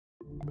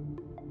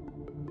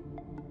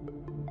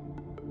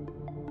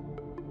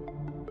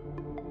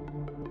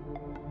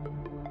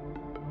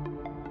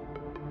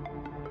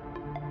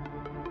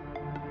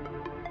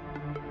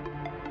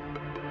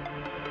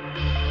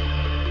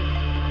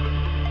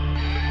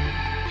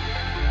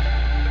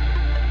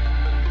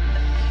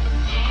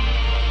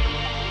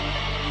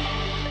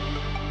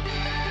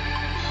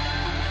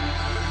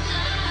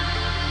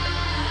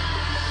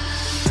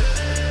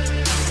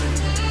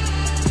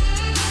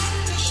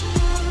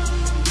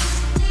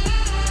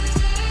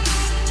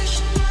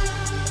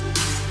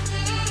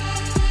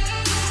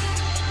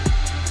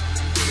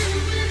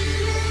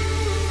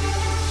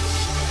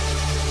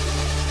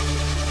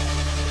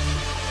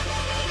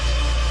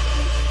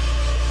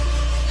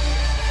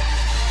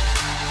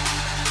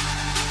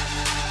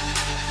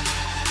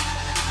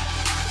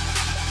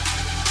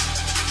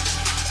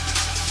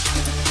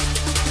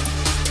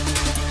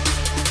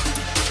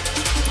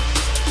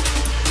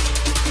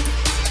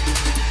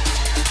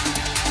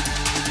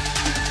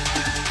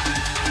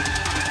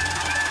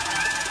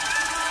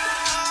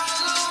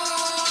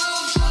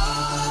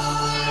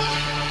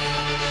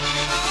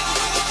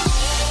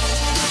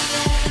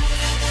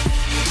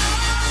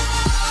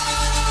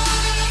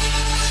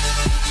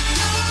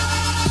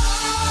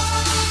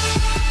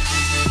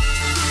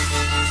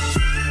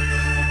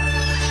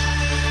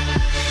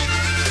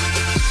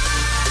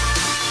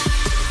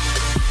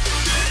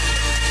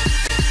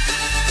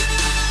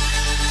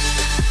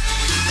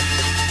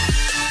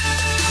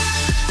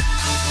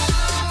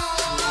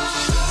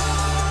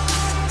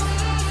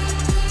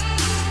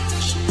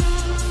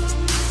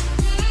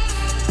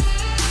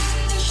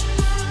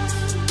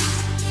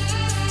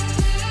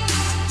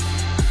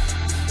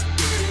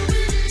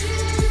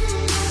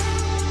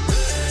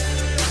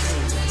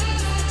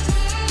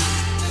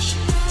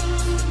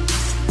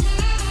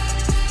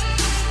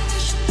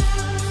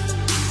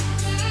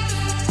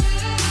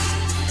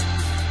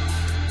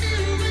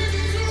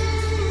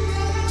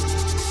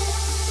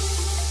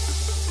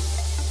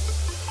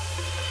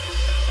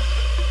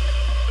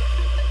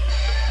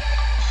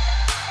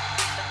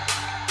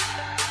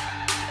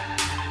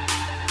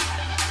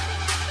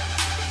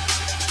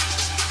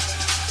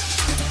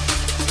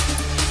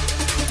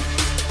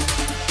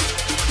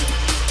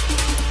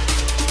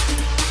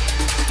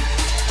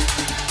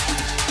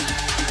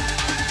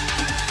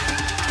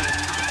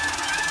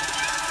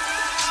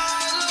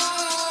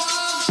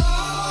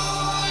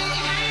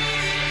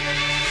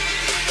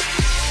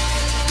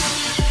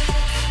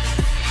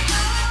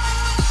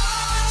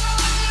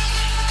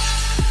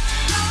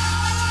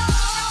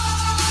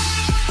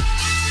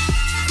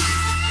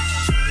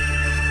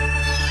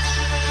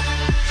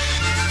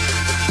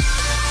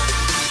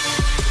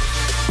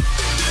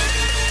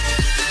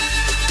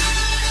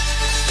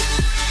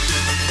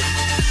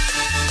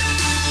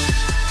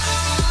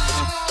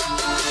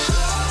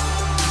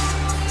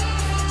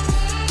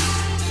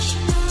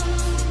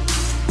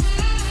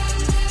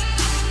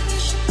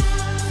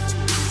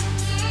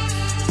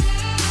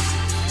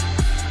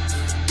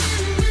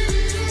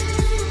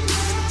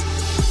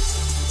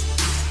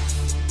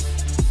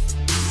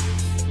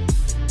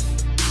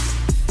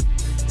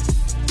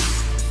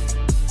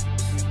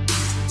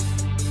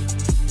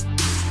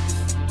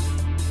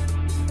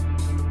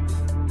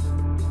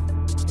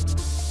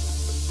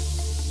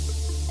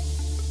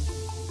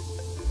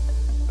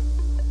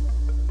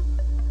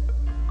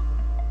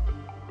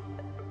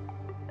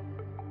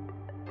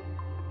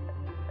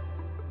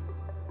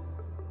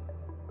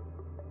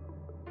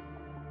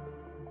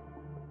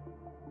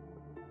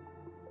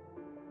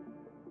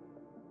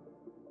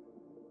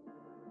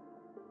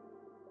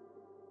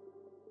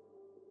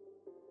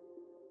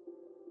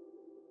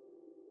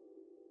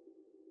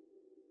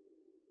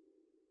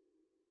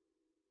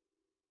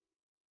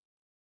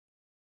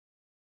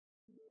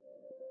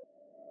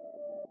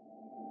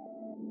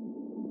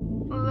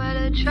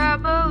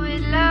trouble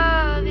with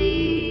love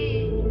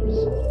is.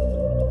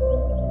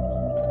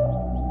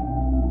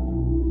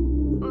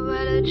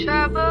 What the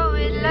trouble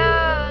with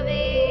love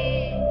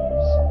is.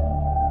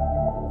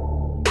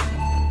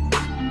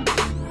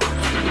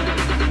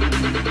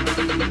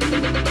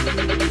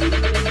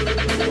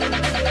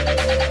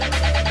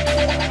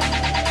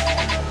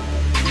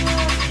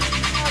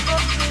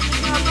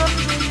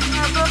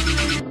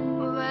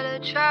 What the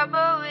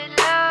trouble with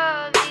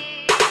love is.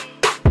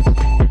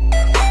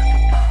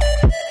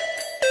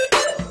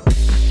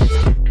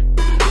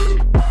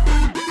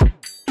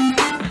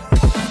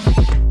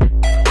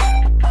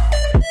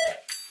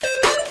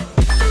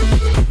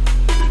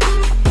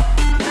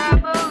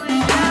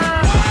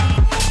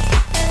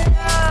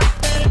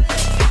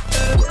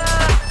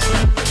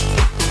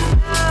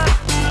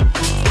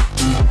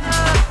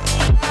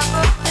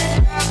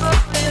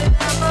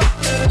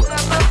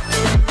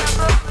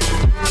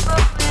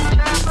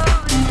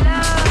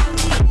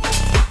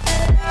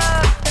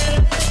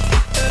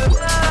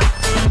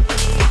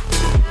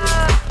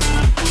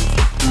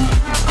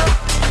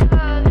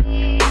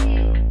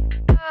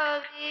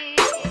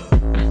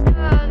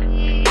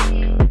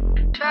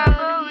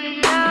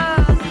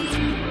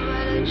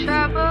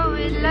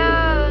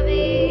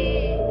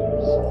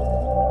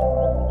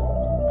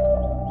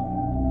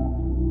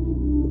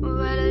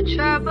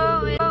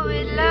 Trouble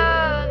with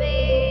love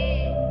is.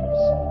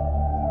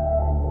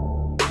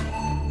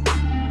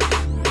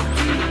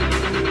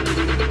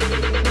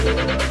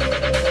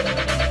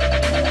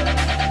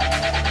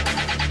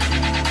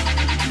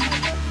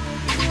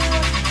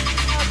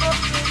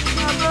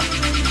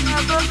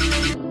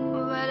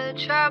 What the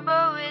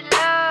trouble with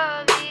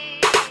love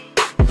is.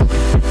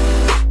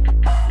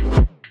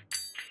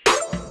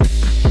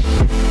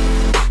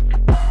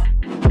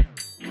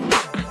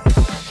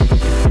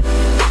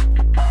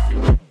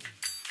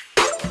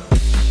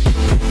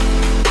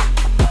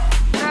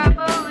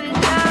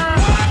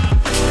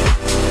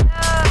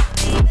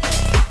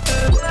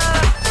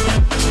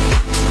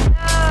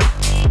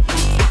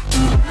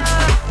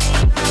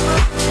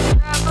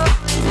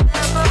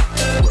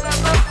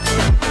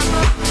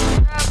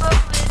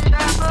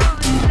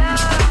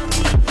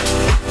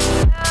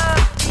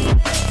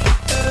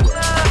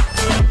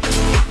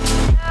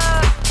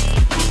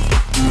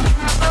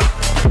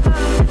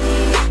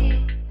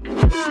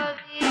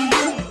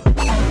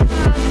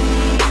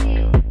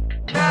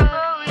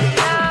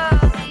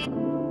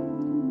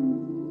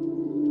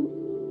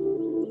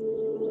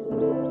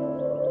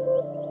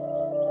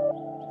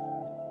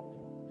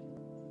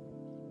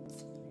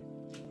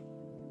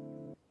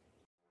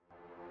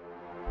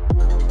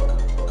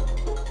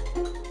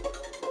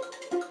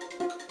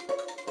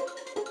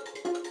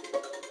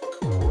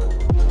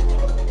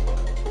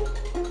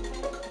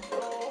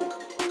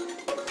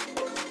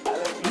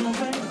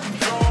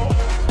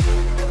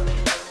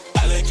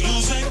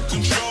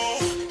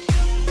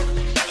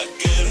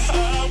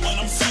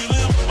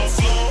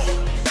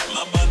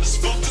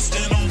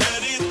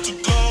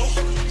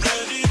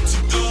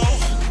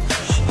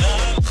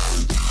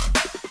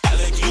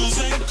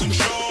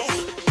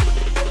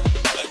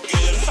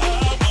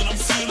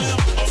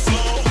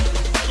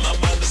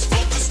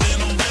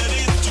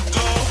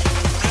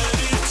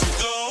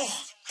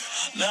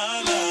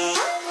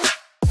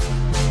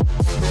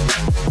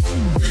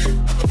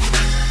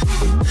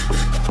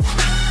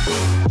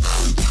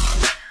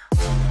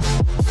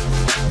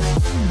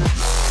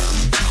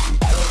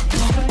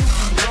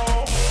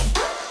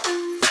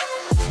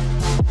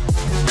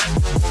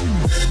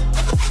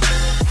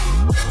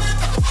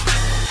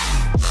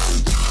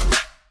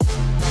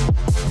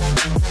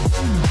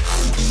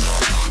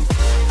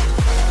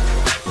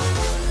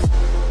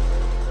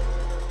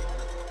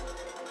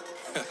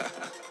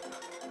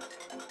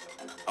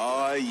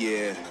 Oh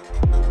yeah.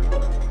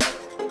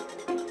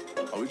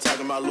 Are we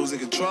talking about losing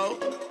control?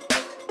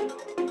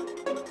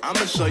 I'm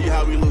gonna show you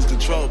how we lose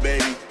control,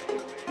 baby.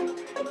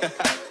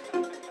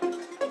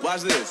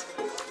 Watch this.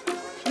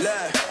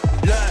 Look,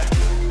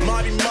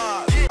 Marty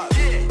Mark.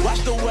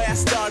 Watch the way I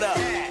start up.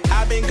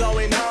 I've been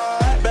going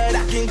hard, but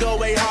I can go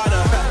way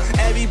harder.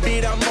 Every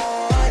beat I'm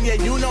on, yeah,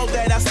 you know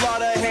that I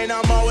slaughter. And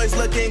I'm always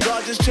looking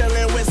gorgeous,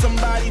 chilling with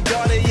somebody's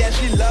daughter. Yeah,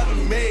 she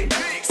loving me.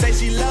 Say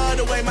she love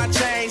the way my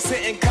chain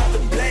sit and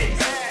contemplate.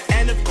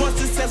 And of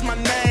course it says my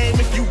name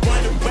if you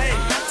wondering.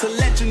 To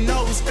let you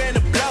know who's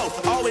finna blow.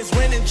 Always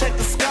win and check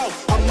the scope.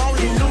 I'm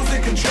only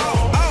losing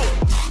control. Oh,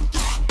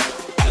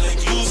 I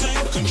like losing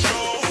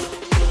control.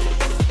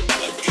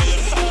 I get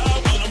high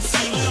when I'm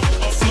feeling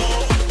my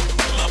flow.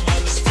 My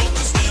mind is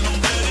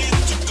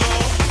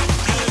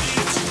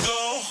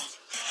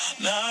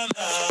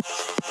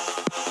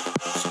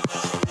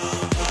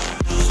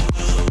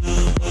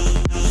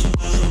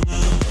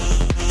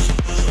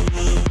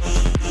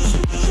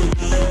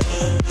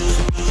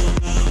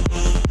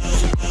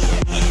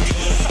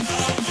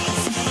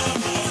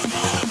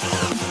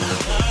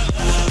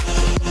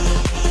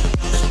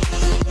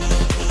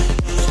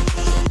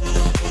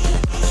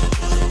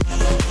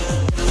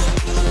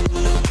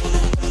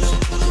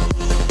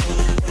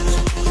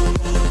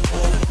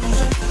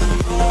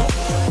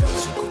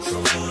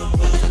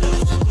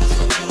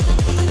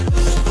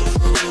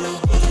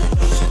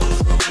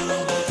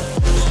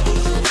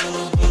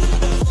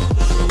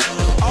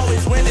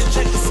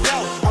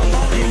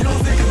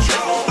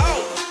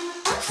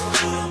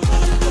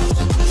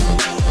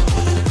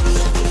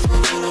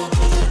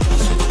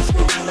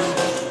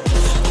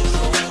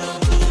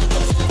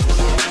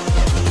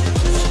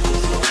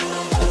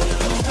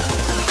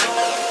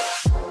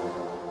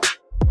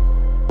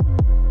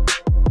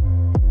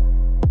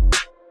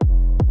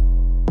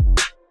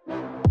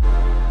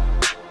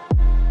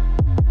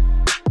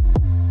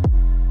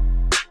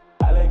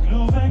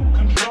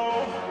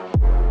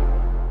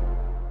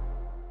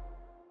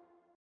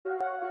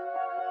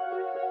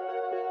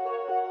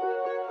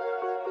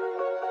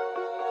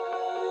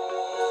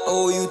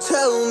Oh, you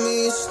tell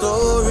me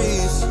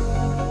stories,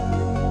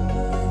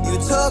 you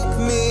tuck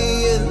me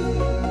in,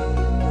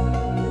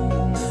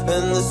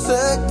 and the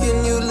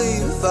second you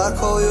leave, I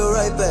call you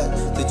right back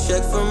to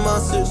check for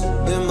monsters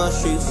in my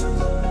sheets.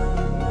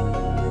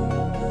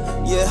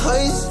 Yeah,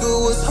 high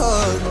school was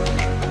hard.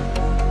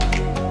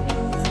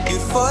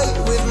 You'd fight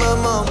with my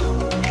mom,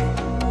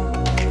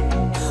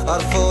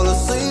 I'd fall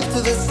asleep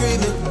to the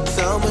screaming,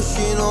 sound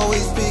machine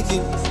always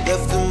speaking,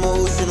 left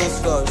emotional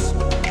scars.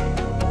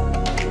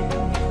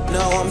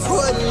 Now I'm 21,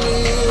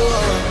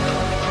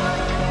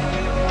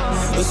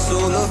 a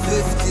soul of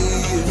 50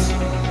 years.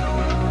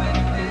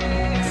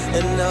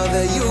 And now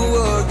that you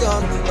are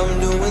gone, I'm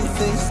doing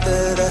things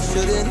that I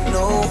shouldn't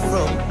know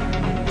from.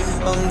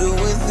 I'm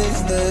doing things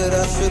that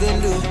I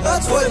shouldn't do.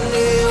 At 21,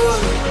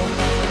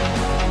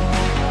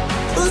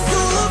 a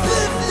soul of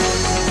 50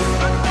 years.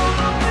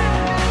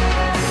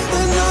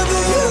 And now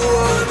that you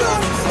are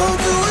gone, I'm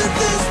doing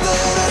things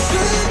that I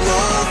shouldn't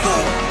know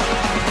from.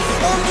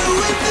 I'm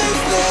doing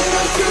things that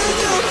I shouldn't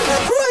do.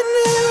 At 21.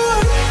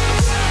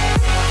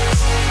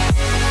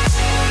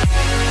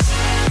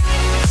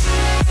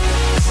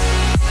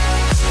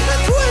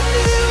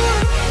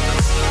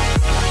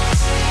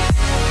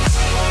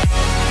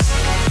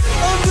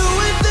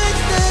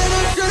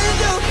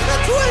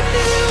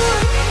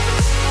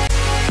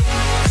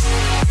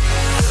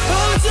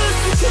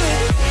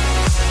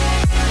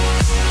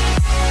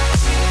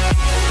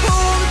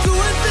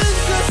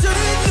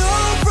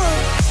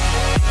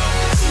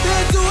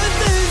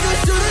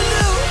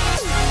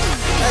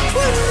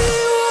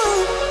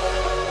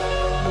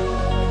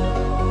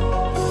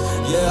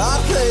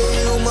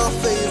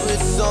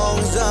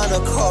 On a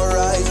car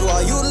ride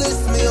while you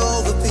list me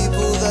all the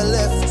people that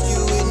left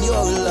you in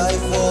your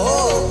life.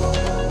 Oh.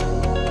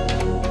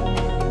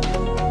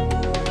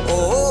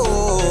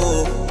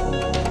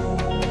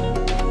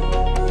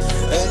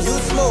 And you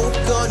smoke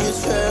on your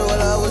chair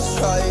while I was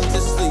trying to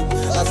sleep.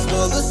 I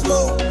smell the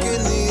smoke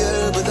in the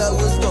air, but that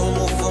was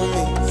normal for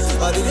me.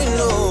 I didn't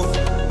know.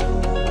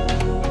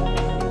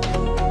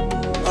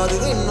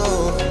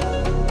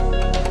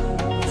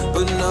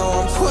 But now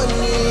I'm 21,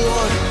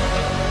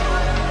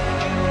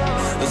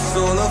 a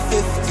soul of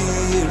 50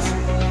 years.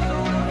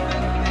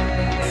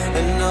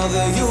 And now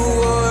that you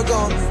are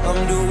gone,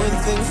 I'm doing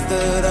things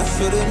that I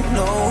shouldn't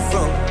know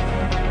from.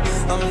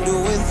 I'm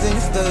doing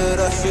things that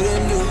I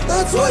shouldn't do.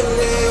 At 21,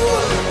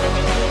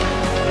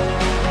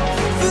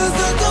 feels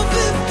like I'm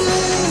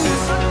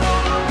 50s.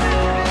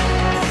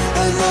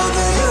 And now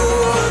that you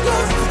are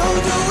gone, I'm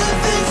doing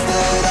things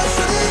that I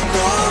shouldn't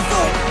know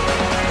from.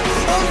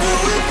 I'm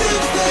doing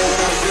things that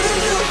I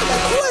shouldn't do.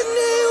 At 21.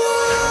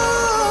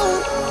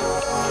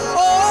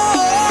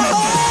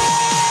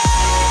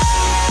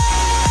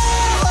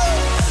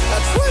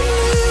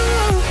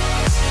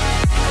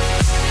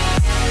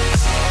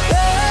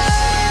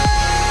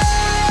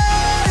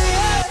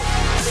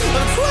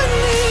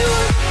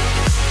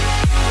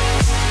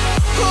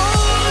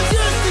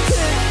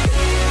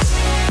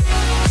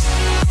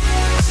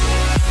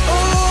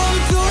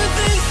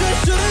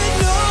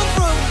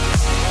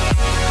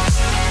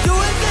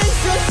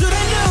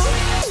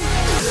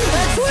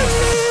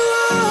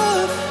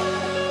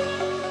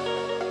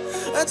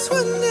 At 21,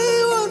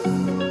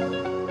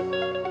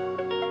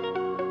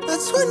 at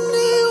 21,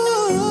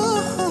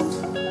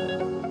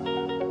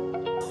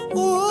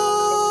 oh,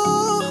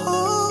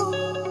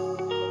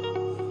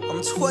 I'm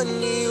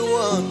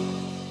 21.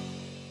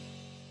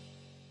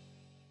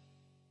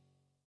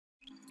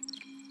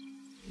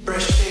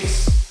 Fresh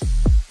face,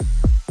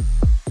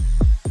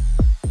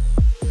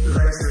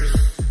 lasers,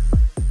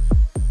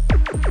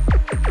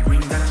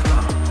 bring that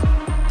love.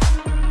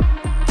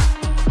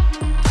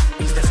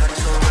 Is the sex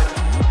alright?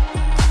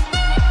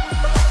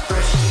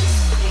 Fresh face.